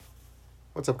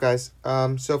What's up, guys?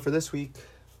 So for this week,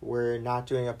 we're not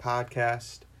doing a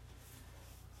podcast.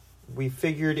 We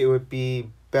figured it would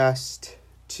be best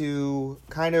to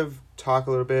kind of talk a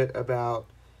little bit about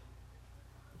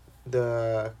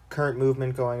the current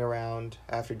movement going around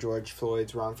after George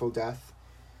Floyd's wrongful death.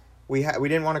 We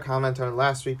didn't want to comment on it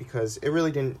last week because it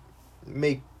really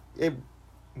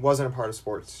wasn't a part of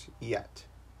sports yet.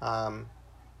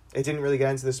 It didn't really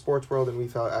get into the sports world, and we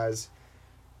felt as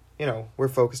we're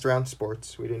focused around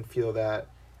sports. We didn't feel that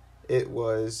it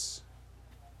was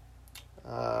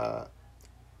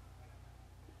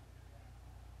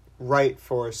right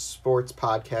for a sports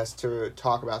podcast to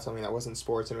talk about something that wasn't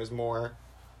sports, and it was more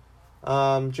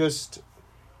just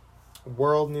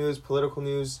world news, political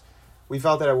news. We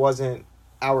felt that it wasn't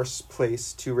our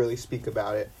place to really speak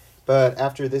about it. But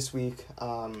after this week,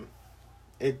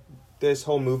 this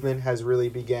whole movement has really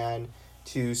began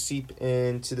to seep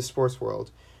into the sports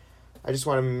world. I just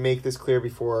want to make this clear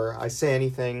before I say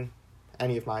anything,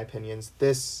 any of my opinions.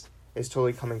 This is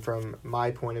totally coming from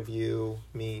my point of view,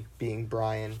 me being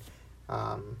Brian.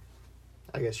 I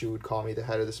guess you would call me the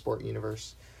head of the sport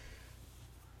universe.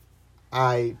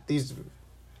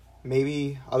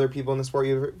 Maybe other people in the sport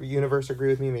universe agree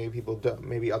with me,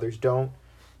 maybe others don't,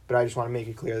 but I just want to make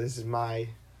it clear this is my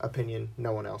opinion,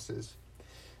 no one else's.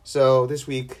 So this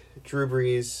week, Drew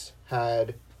Brees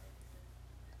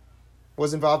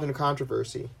was involved in a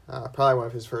controversy, probably one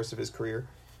of his first of his career.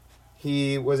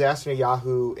 He was asked in a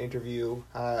Yahoo interview,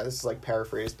 this is like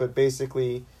paraphrased, but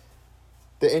basically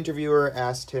the interviewer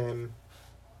asked him,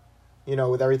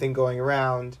 with everything going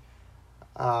around,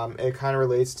 it kind of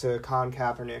relates to Colin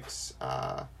Kaepernick's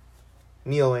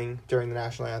kneeling during the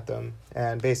national anthem,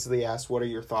 and basically asked, what are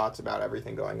your thoughts about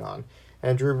everything going on?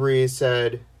 And Drew Brees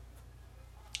said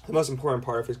the most important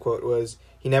part of his quote was,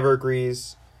 he never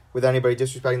agrees with anybody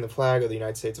disrespecting the flag of the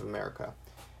United States of America.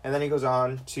 And then he goes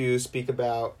on to speak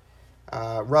about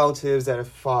relatives that have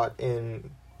fought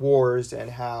in wars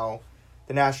and how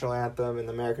the national anthem and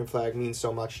the American flag means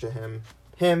so much to him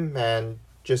and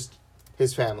just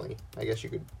his family, I guess you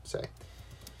could say.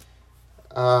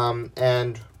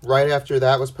 And right after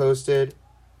that was posted,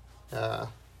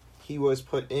 he was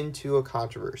put into a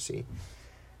controversy.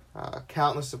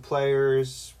 Countless of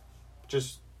players,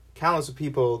 just countless of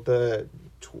people, the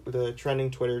trending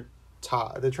Twitter,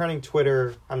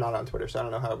 I'm not on Twitter, so I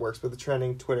don't know how it works, but the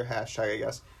trending Twitter hashtag, I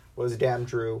guess, was Damn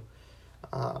Drew.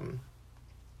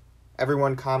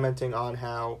 Everyone commenting on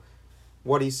how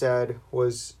what he said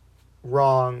was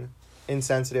wrong,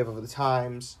 insensitive of the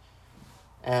times,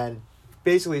 and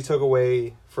basically took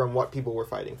away from what people were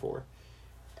fighting for.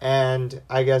 And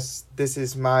I guess this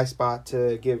is my spot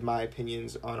to give my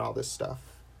opinions on all this stuff.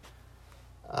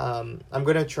 I'm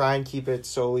going to try and keep it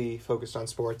solely focused on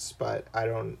sports, but I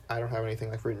don't have anything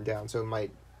like written down, so it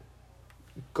might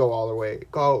go all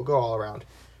around.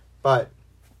 But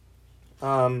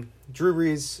Drew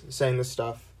Brees saying this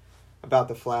stuff about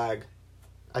the flag,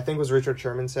 I think was Richard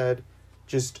Sherman said,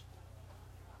 just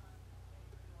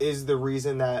is the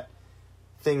reason that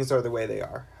things are the way they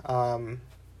are.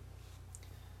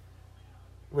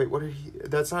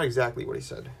 That's not exactly what he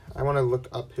said. I want to look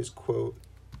up his quote.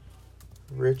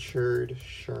 Richard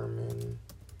Sherman,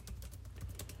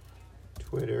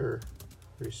 Twitter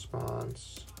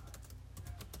response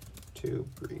to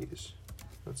Brees.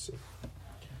 Let's see.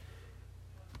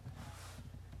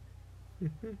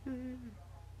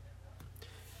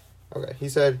 Okay, he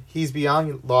said, he's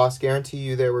beyond loss. Guarantee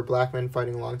you there were black men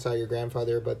fighting alongside your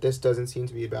grandfather, but this doesn't seem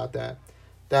to be about that.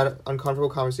 That uncomfortable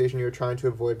conversation you're trying to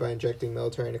avoid by injecting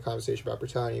military into conversation about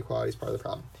brutality and equality is part of the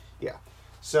problem. Yeah.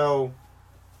 So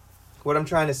what I'm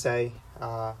trying to say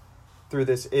through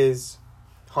this is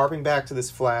harping back to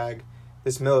this flag,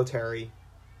 this military.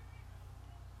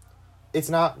 It's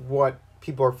not what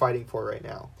people are fighting for right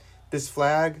now. This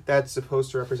flag that's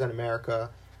supposed to represent America,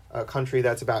 a country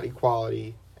that's about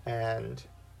equality and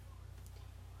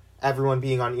everyone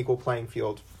being on equal playing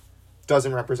field,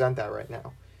 doesn't represent that right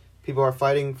now. People are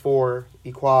fighting for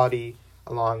equality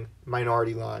along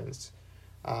minority lines.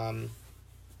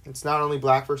 It's not only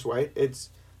black versus white, it's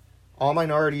all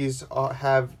minorities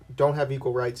don't have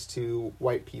equal rights to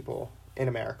white people in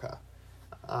America.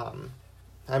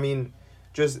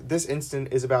 Just this instant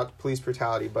is about police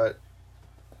brutality, but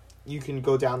you can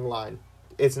go down the line.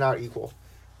 It's not equal.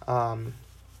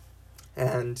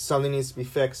 And something needs to be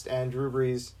fixed. And Drew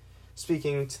Brees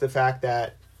speaking to the fact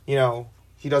that,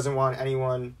 he doesn't want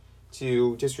anyone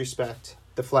to disrespect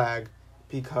the flag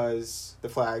because the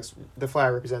flag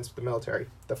represents the military.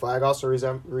 The flag also is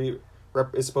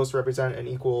supposed to represent an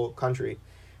equal country,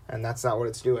 and that's not what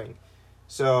it's doing.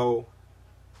 So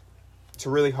to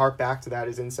really harp back to that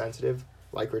is insensitive.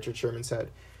 like Richard Sherman said.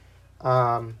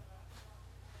 I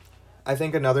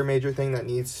think another major thing that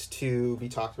needs to be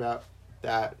talked about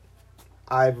that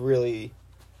I've really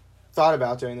thought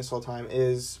about during this whole time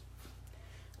is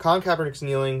Colin Kaepernick's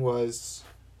kneeling was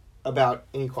about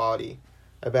inequality,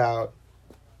 about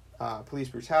police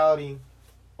brutality,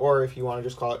 or if you want to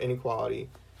just call it inequality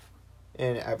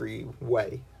in every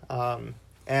way.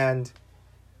 And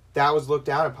that was looked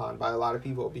down upon by a lot of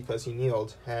people because he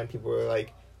kneeled, and people were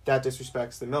like, that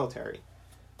disrespects the military.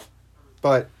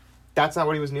 But that's not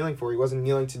what he was kneeling for. He wasn't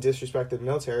kneeling to disrespect the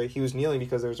military. He was kneeling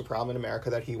because there was a problem in America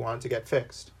that he wanted to get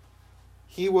fixed.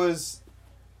 He was,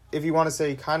 if you want to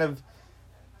say, kind of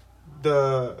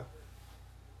I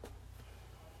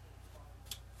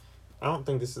don't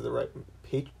think this is the right,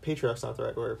 patriarch's not the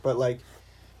right word, but like,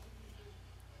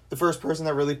 the first person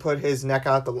that really put his neck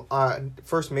out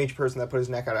first major person that put his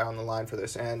neck out on the line for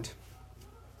this. And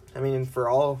I mean, for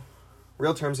all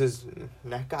real terms, his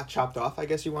neck got chopped off, I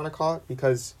guess you want to call it,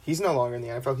 because he's no longer in the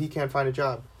NFL. He can't find a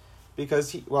job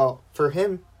because for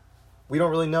him, we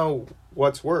don't really know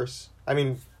what's worse. I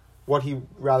mean, what he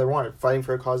rather wanted, fighting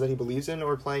for a cause that he believes in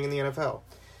or playing in the NFL.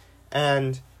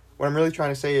 And what I'm really trying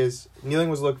to say is kneeling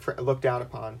was looked down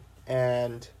upon,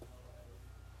 and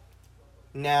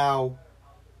now,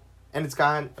 and it's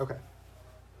gone, okay,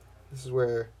 this is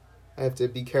where I have to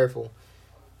be careful.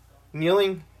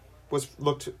 Kneeling was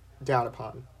looked down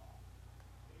upon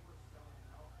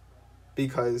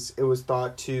because it was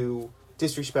thought to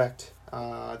disrespect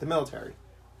the military.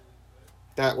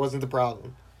 That wasn't the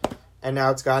problem. And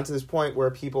now it's gotten to this point where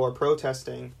people are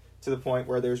protesting to the point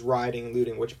where there's rioting and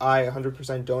looting, which I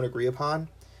 100% don't agree upon.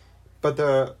 But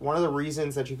one of the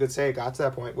reasons that you could say it got to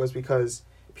that point was because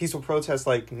peaceful protests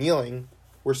like kneeling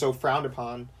were so frowned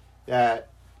upon that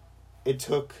it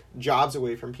took jobs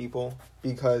away from people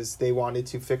because they wanted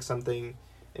to fix something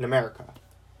in America.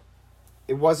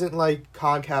 It wasn't like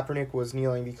Colin Kaepernick was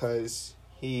kneeling because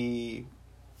he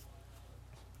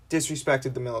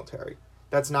disrespected the military.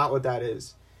 That's not what that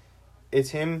is.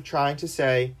 It's him trying to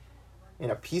say in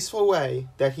a peaceful way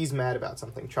that he's mad about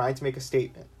something, trying to make a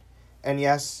statement. And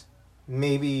yes,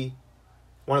 maybe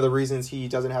one of the reasons he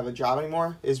doesn't have a job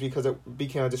anymore is because it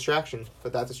became a distraction.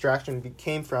 But that distraction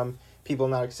came from people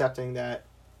not accepting that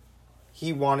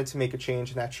he wanted to make a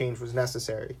change and that change was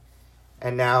necessary.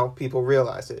 And now people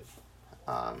realize it.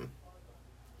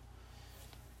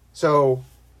 So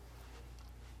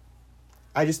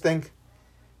I just think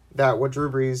that what Drew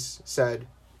Brees said,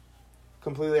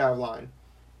 completely out of line.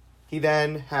 He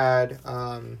then had,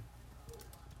 I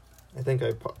think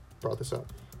I brought this up.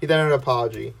 He then had an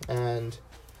apology, and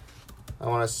I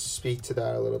want to speak to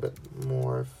that a little bit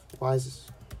more. Why is this?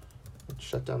 It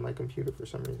shut down my computer for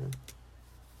some reason.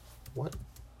 What?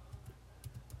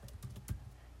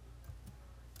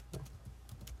 No.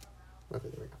 Okay,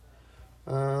 there we go.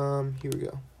 Here we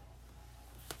go.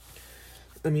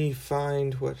 Let me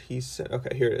find what he said.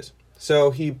 Okay, here it is. So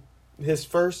he's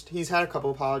had a couple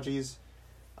apologies.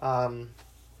 One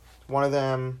of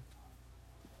them,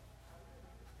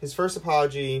 his first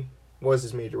apology was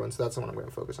his major one, so that's the one I'm going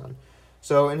to focus on.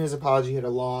 So in his apology, he had a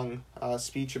long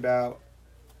speech about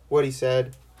what he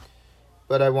said,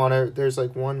 but there's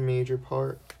like one major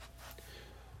part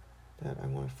that I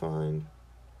want to find.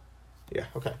 Yeah,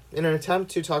 okay. In an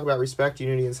attempt to talk about respect,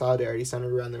 unity, and solidarity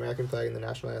centered around the American flag and the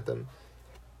national anthem,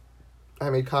 I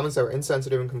made comments that were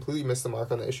insensitive and completely missed the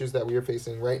mark on the issues that we are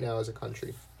facing right now as a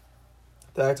country.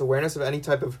 That lacked awareness of any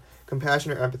type of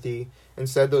compassion or empathy.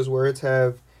 Instead, those words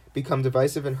have become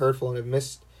divisive and hurtful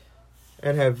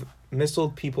and have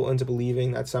misled people into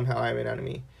believing that somehow I am an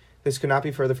enemy. This could not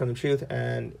be further from the truth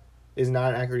and is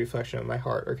not an accurate reflection of my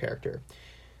heart or character.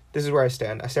 This is where I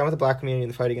stand. I stand with the black community in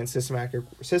the fight against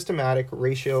systemic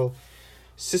racial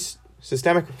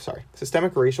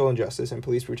injustice and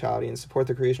police brutality, and support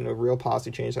the creation of real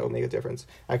policy change that will make a difference.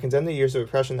 I condemn the years of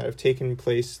oppression that have taken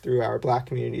place through our black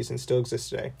communities and still exist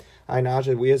today. I acknowledge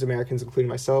that we as Americans, including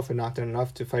myself, have not done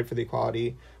enough to fight for the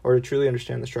equality or to truly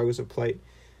understand the struggles of plight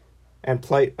of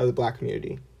the black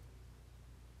community.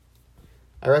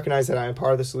 I recognize that I am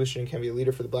part of the solution and can be a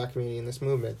leader for the black community in this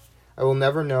movement. I will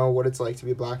never know what it's like to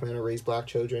be a black man or raise black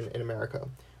children in America.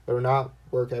 I will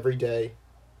work every day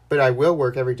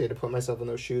to put myself in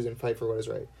those shoes and fight for what is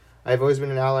right. I have always been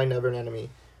an ally, never an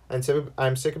enemy.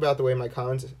 I'm sick about the way my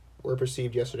comments were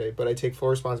perceived yesterday, but I take full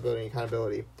responsibility and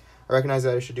accountability. I recognize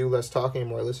that I should do less talking and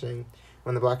more listening.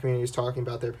 When the black community is talking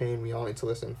about their pain, we all need to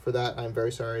listen. For that, I'm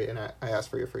very sorry, and I ask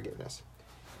for your forgiveness.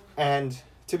 And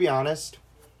to be honest,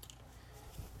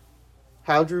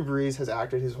 how Drew Brees has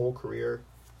acted his whole career,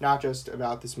 not just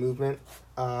about this movement,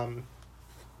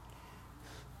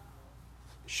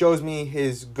 shows me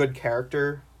his good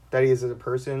character that he is as a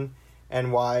person,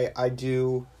 and why I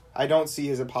don't see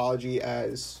his apology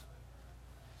as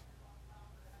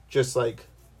just like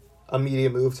a media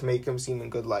move to make him seem in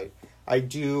good light. I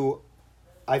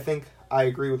think I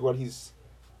agree with what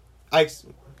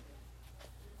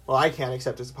I can't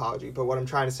accept his apology, but what I'm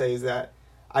trying to say is that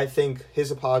I think his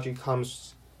apology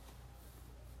comes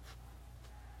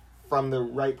from the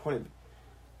right point of...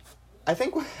 I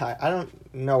think... I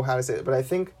don't know how to say it, but I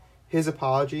think his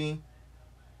apology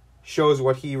shows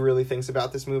what he really thinks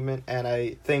about this movement, and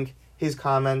I think his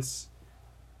comments...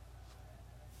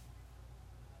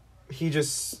 He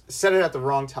just said it at the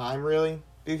wrong time, really,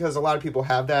 because a lot of people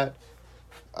have that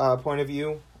point of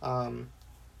view,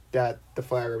 that the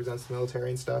flag represents the military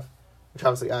and stuff, which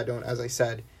obviously I don't, as I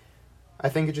said. I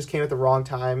think it just came at the wrong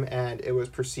time, and it was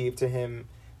perceived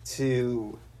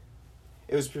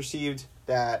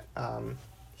that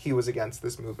he was against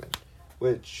this movement,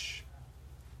 which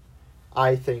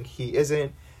I think he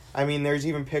isn't. I mean, there's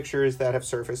even pictures that have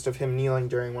surfaced of him kneeling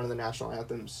during one of the national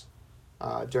anthems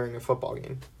during a football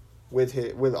game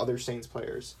with other Saints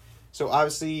players. So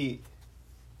obviously,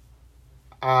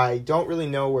 I don't really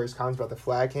know where his comments about the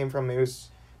flag came from.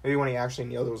 Maybe when he actually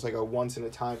kneeled, it was like a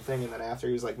once-in-a-time thing, and then after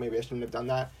he was like, maybe I shouldn't have done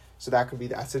that. So that could be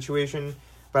that situation.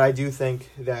 But I do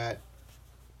think that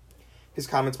his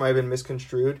comments might have been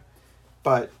misconstrued.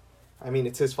 But, I mean,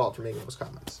 it's his fault for making those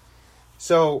comments.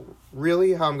 So,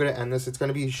 really, how I'm going to end this, it's going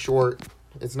to be short.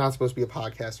 It's not supposed to be a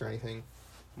podcast or anything.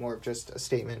 More of just a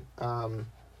statement. I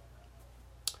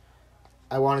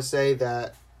want to say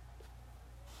that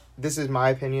this is my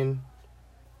opinion.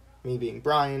 Me being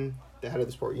Brian, the head of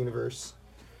the Sport Universe,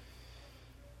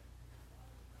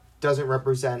 doesn't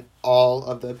represent all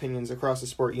of the opinions across the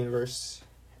sport universe,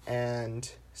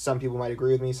 and some people might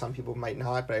agree with me, some people might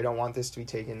not, but I don't want this to be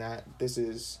taken that this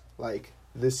is like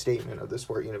this statement of the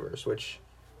sport universe, which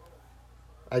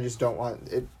I just don't want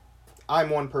it. I'm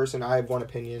one person, I have one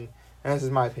opinion, and this is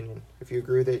my opinion. If you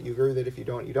agree with it, you agree with it. If you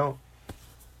don't, you don't.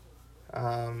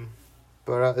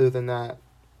 But other than that,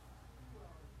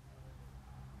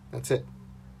 that's it.